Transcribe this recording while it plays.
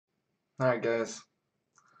Alright guys,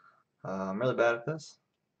 I'm really bad at this,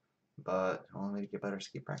 but only way to get better is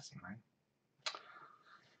keep practicing,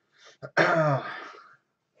 right?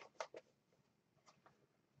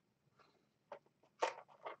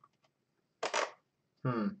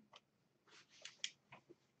 Hmm.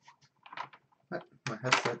 My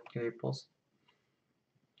headset cables.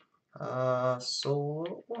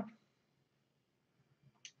 So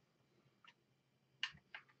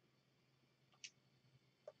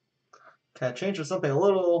can I change to something a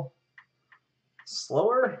little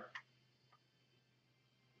slower?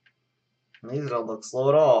 These don't look slow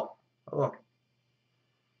at all. Oh.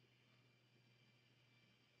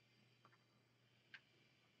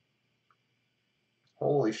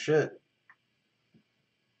 Holy shit.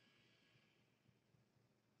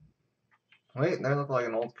 Wait, they look like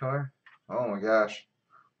an old car. Oh my gosh.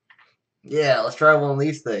 Yeah, let's try one of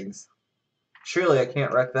these things. Surely I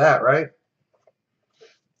can't wreck that, right?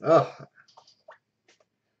 Ugh.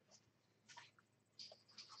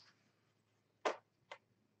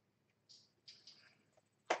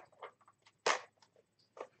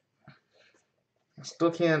 I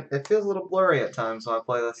still can't. It feels a little blurry at times when I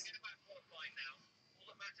play this.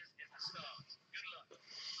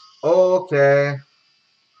 Okay.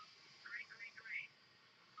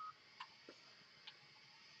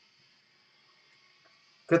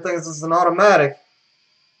 Good thing this is an automatic.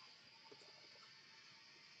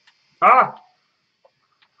 Ah!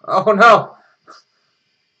 Oh no!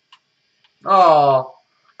 Oh,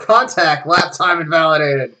 contact lap time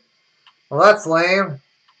invalidated. Well, that's lame.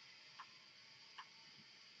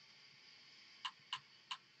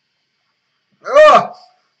 Oh,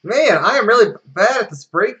 man, I am really bad at this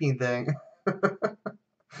braking thing. All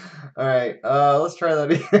right, let's try that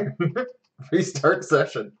again. Restart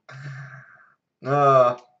session.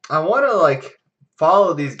 Uh, I want to like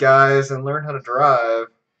follow these guys and learn how to drive.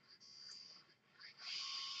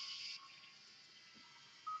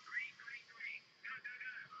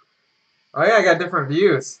 Oh yeah, I got different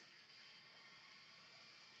views.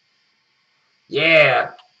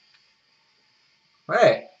 Yeah.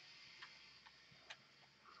 Hey.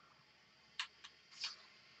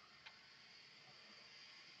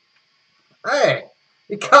 Hey.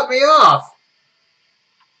 You cut me off.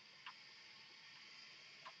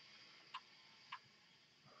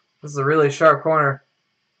 This is a really sharp corner.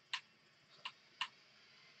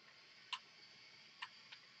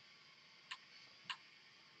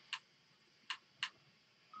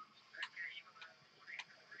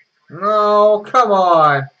 No, come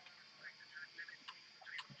on.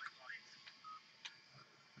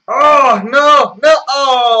 Oh, no, no,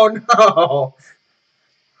 oh, no.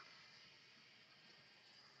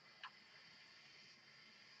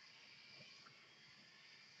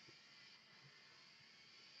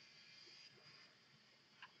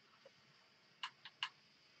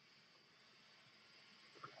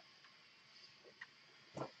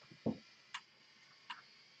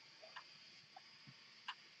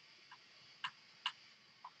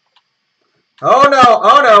 Oh no,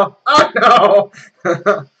 oh no, oh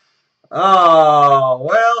no. Oh,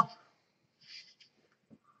 well.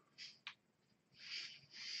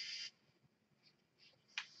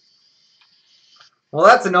 Well,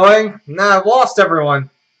 that's annoying. Nah, I've lost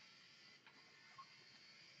everyone.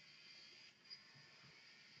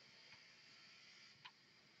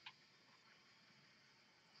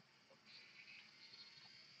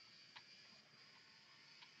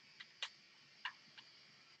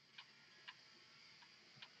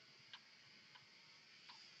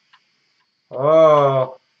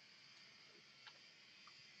 Oh.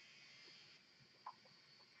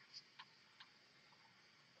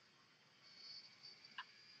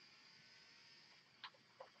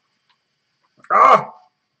 Ah!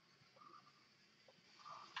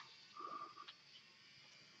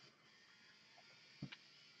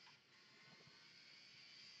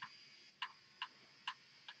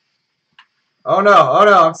 Oh no, oh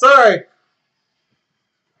no, I'm sorry.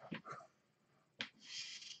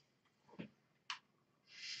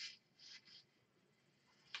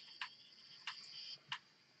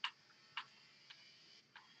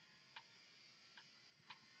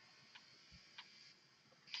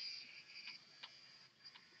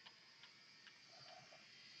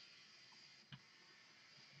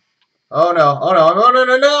 Oh no, oh no, oh no,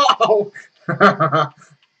 no, no!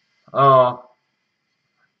 Oh.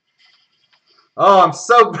 Oh, I'm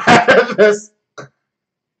so bad at this.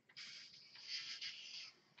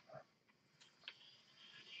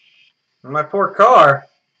 My poor car.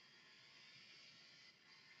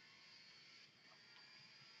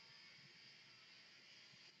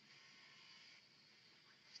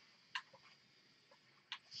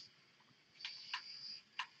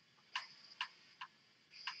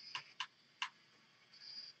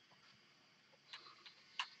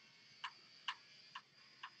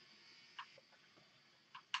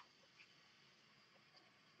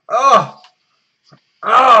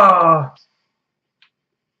 Oh!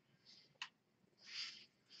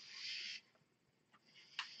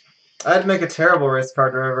 I'd make a terrible race car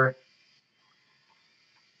driver.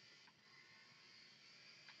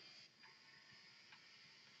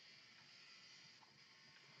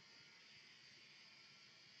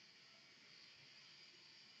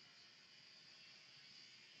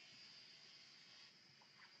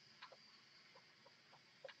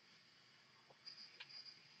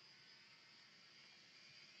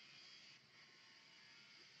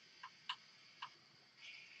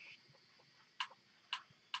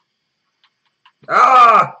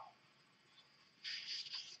 Ah!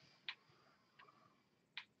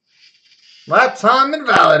 Lap time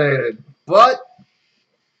invalidated. But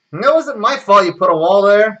it wasn't my fault you put a wall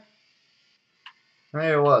there.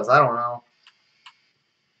 Maybe it was. I don't know.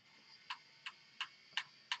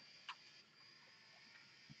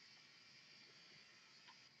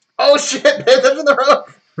 Oh shit! That's in the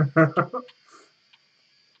road.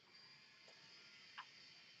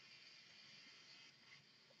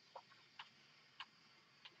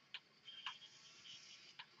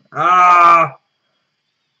 Ah!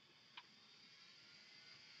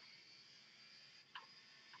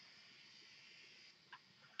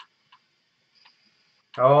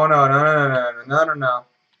 Oh no no no no no no no no!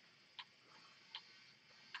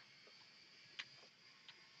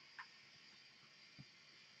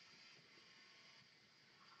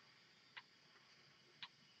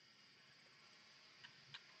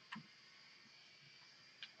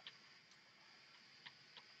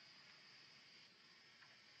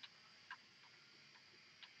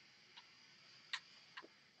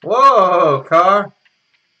 Whoa, car!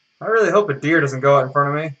 I really hope a deer doesn't go out in front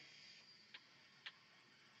of me.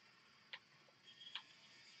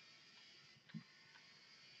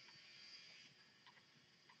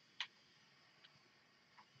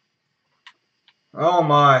 Oh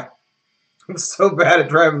my! I'm so bad at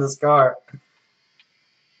driving this car.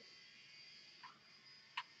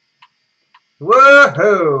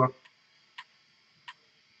 Woohoo!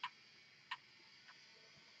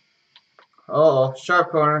 Uh oh,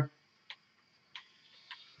 sharp corner.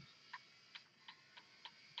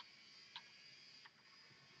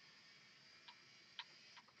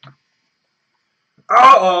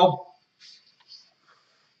 Uh oh!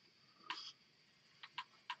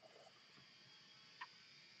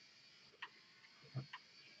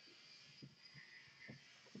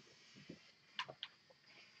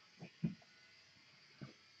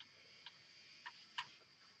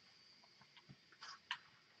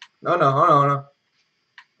 No no no no no!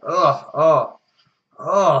 Oh oh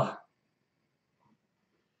oh!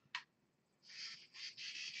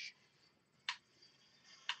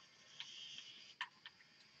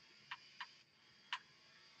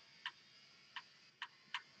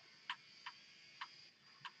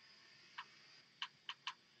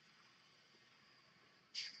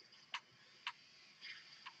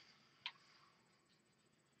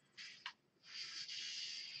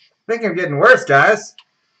 I think I'm getting worse, guys.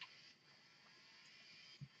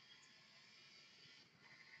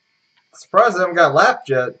 Surprised I haven't got lapped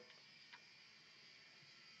yet.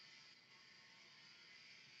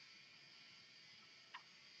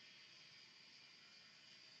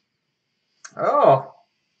 Oh,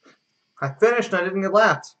 I finished and I didn't get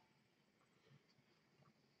lapped.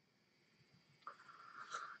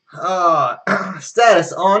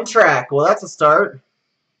 Status on track. Well, that's a start.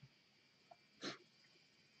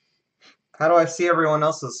 How do I see everyone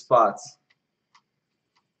else's spots?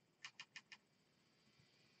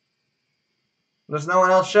 There's no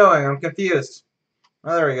one else showing. I'm confused.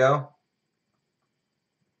 Oh, there we go.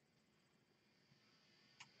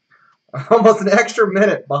 Almost an extra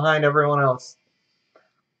minute behind everyone else.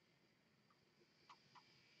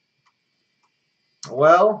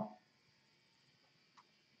 Well,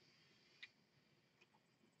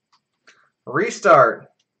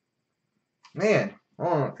 restart. Man,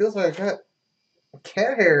 oh, it feels like I got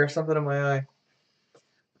cat hair or something in my eye.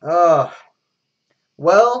 Uh,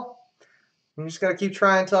 well, you just gotta keep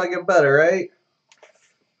trying until I get better, right?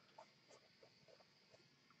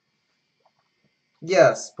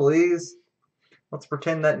 Yes, please. Let's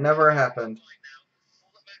pretend that never happened.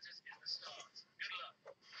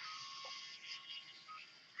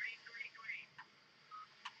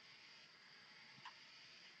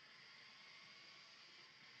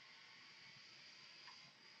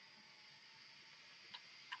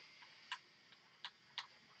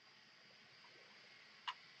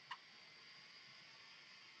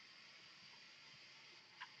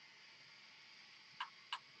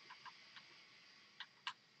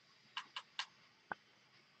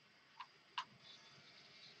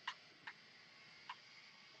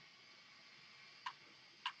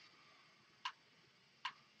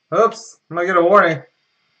 Oops, I'm gonna get a warning.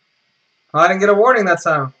 I didn't get a warning that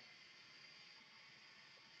time.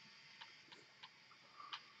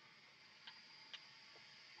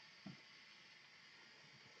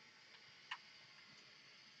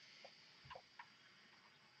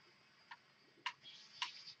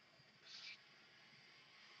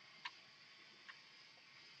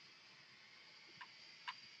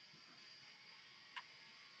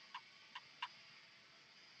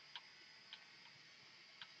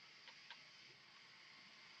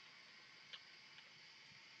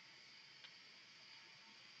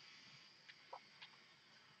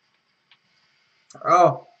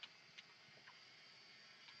 Oh.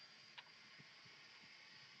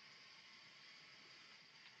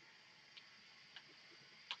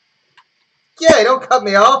 Yeah, don't cut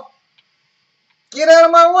me off. Get out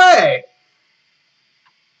of my way.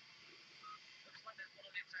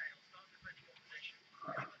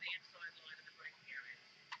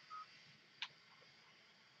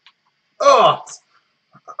 Oh,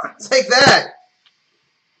 take that.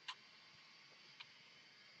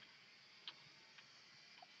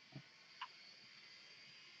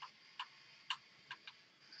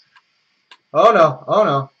 Oh no, oh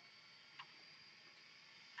no.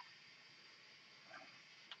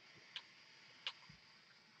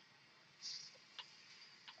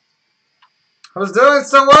 I was doing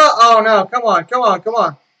so well. Oh no, come on, come on, come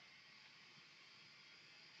on.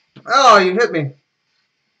 Oh, you hit me.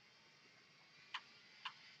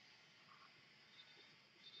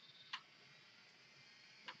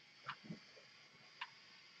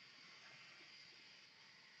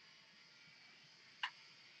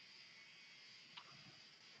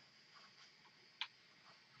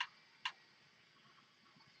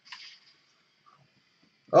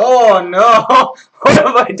 Oh no, what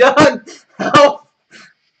have I done? Help.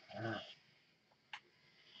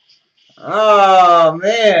 Oh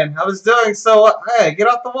man, I was doing so well. Hey, get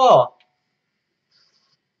off the wall.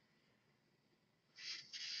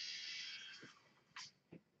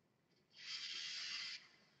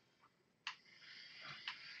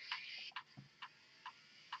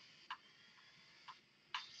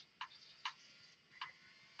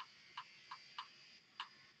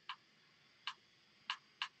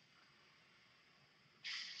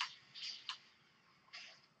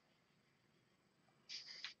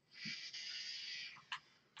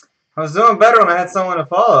 I was doing better when I had someone to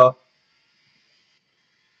follow.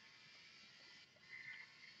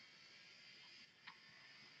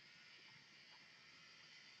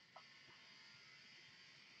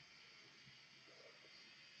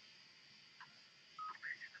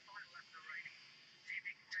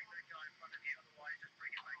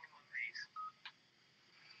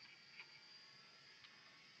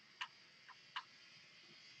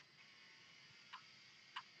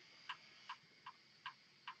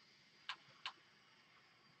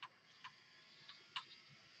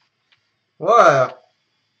 What a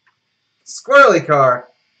squirrely car.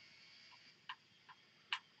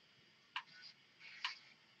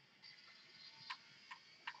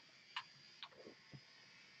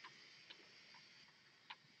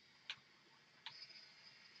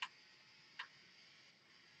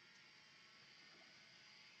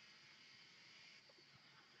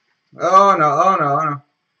 Oh no, oh no, oh no.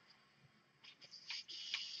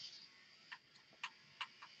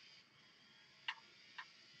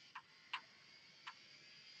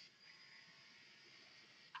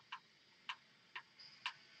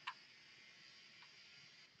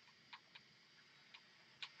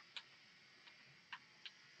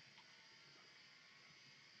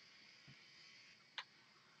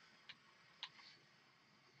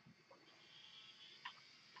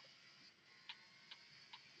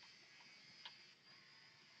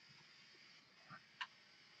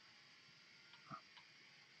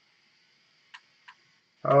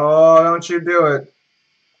 Oh, don't you do it.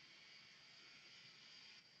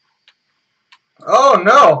 Oh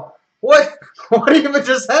no! What? What even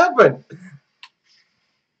just happened?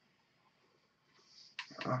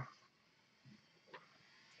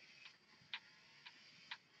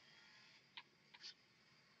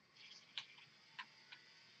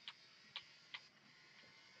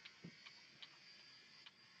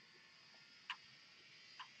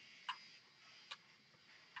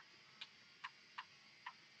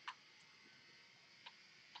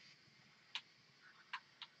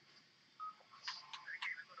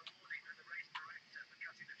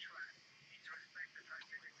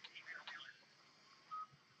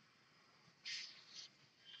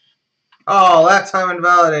 Oh, that time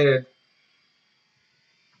invalidated.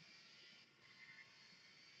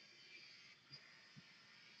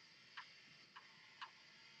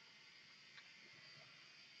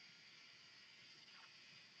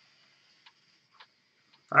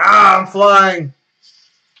 Ah, I'm flying.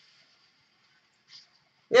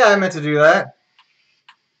 Yeah, I meant to do that.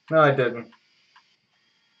 No, I didn't.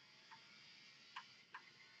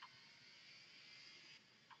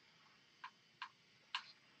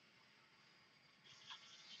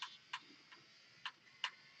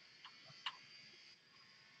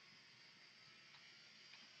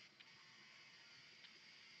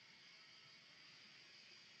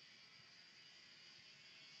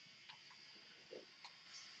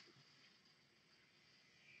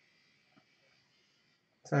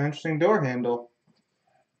 It's an interesting door handle.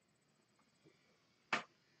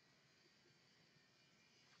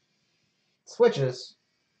 Switches.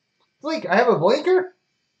 Blink. I have a blinker?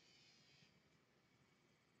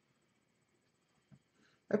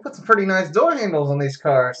 I put some pretty nice door handles on these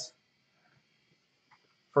cars.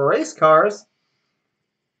 For race cars.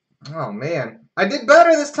 Oh, man. I did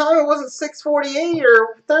better this time. It wasn't 6:48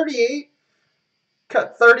 or 38.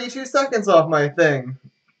 Cut 32 seconds off my thing.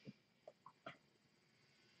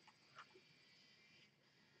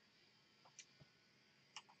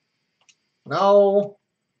 No.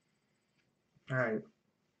 Alright.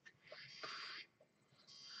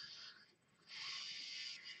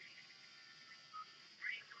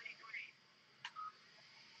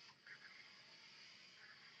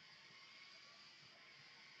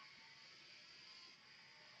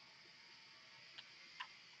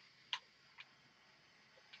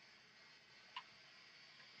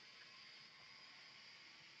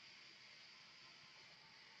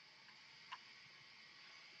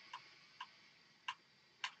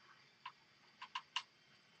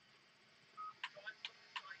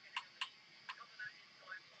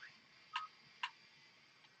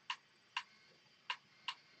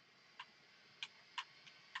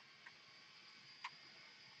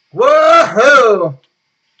 Whoa!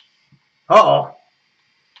 Uh-oh.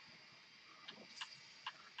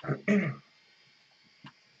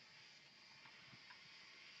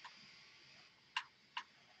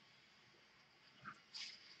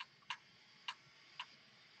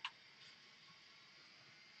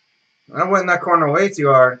 I went in that corner way too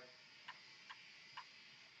hard.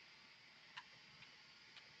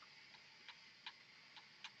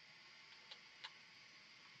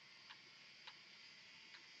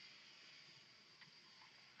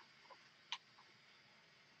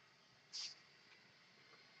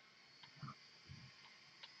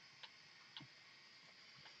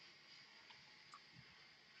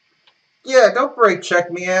 Yeah, don't brake check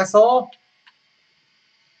me, asshole.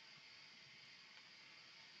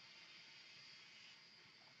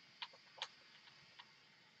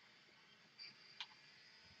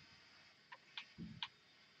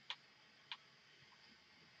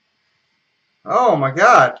 Oh my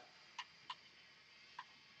god.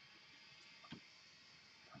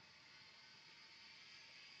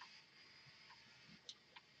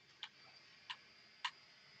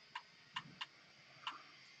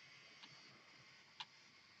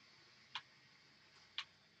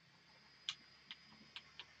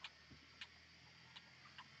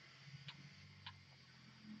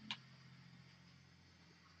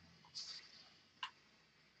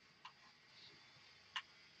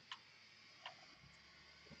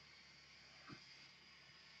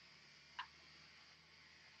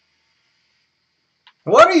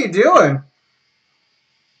 What are you doing?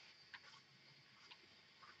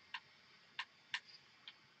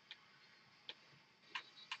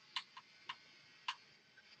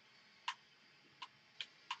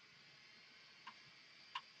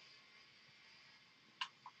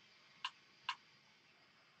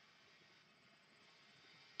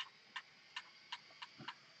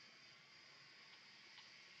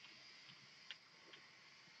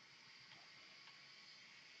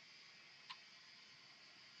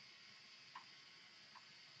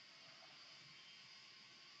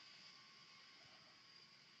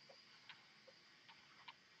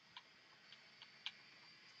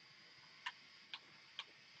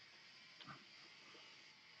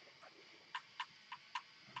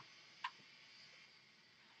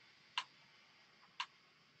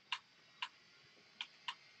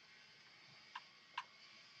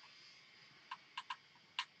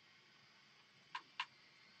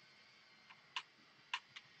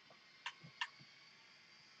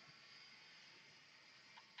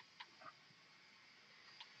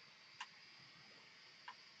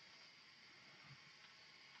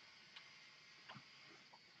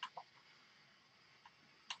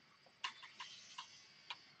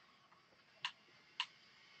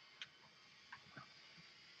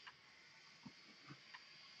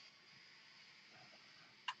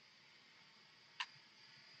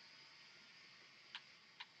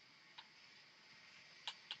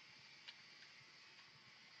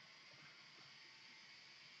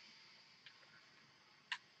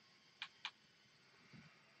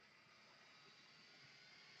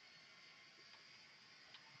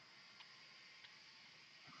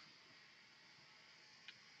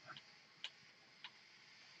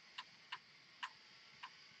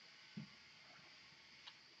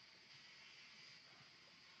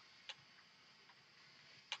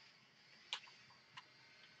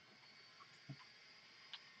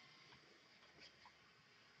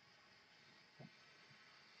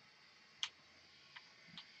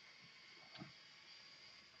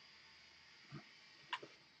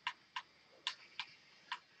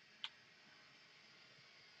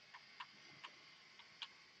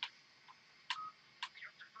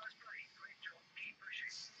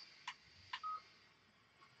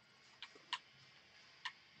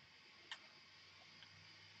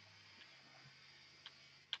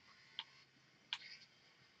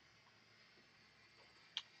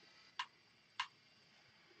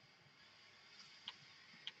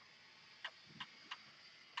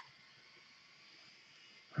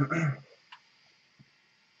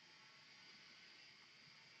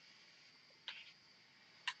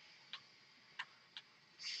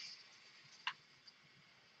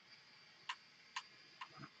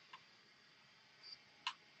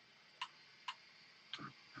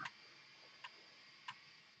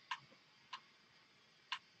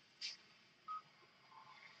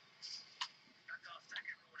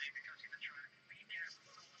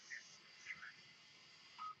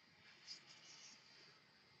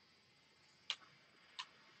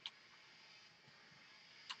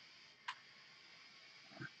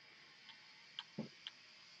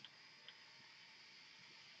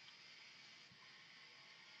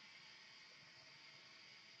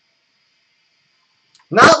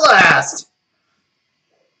 Not last!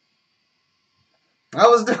 I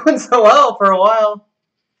was doing so well for a while.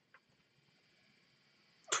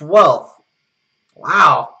 12th.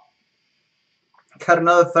 Wow. Cut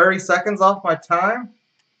another 30 seconds off my time?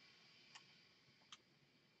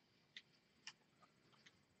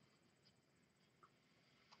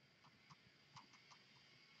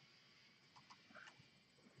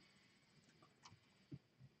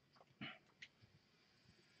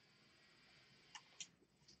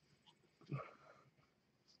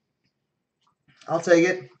 I'll take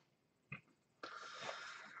it.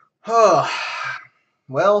 Oh,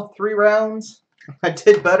 well, 3 rounds. I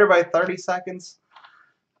did better by 30 seconds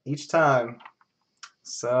each time.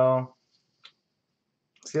 So,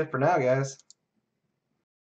 that's it for now, guys.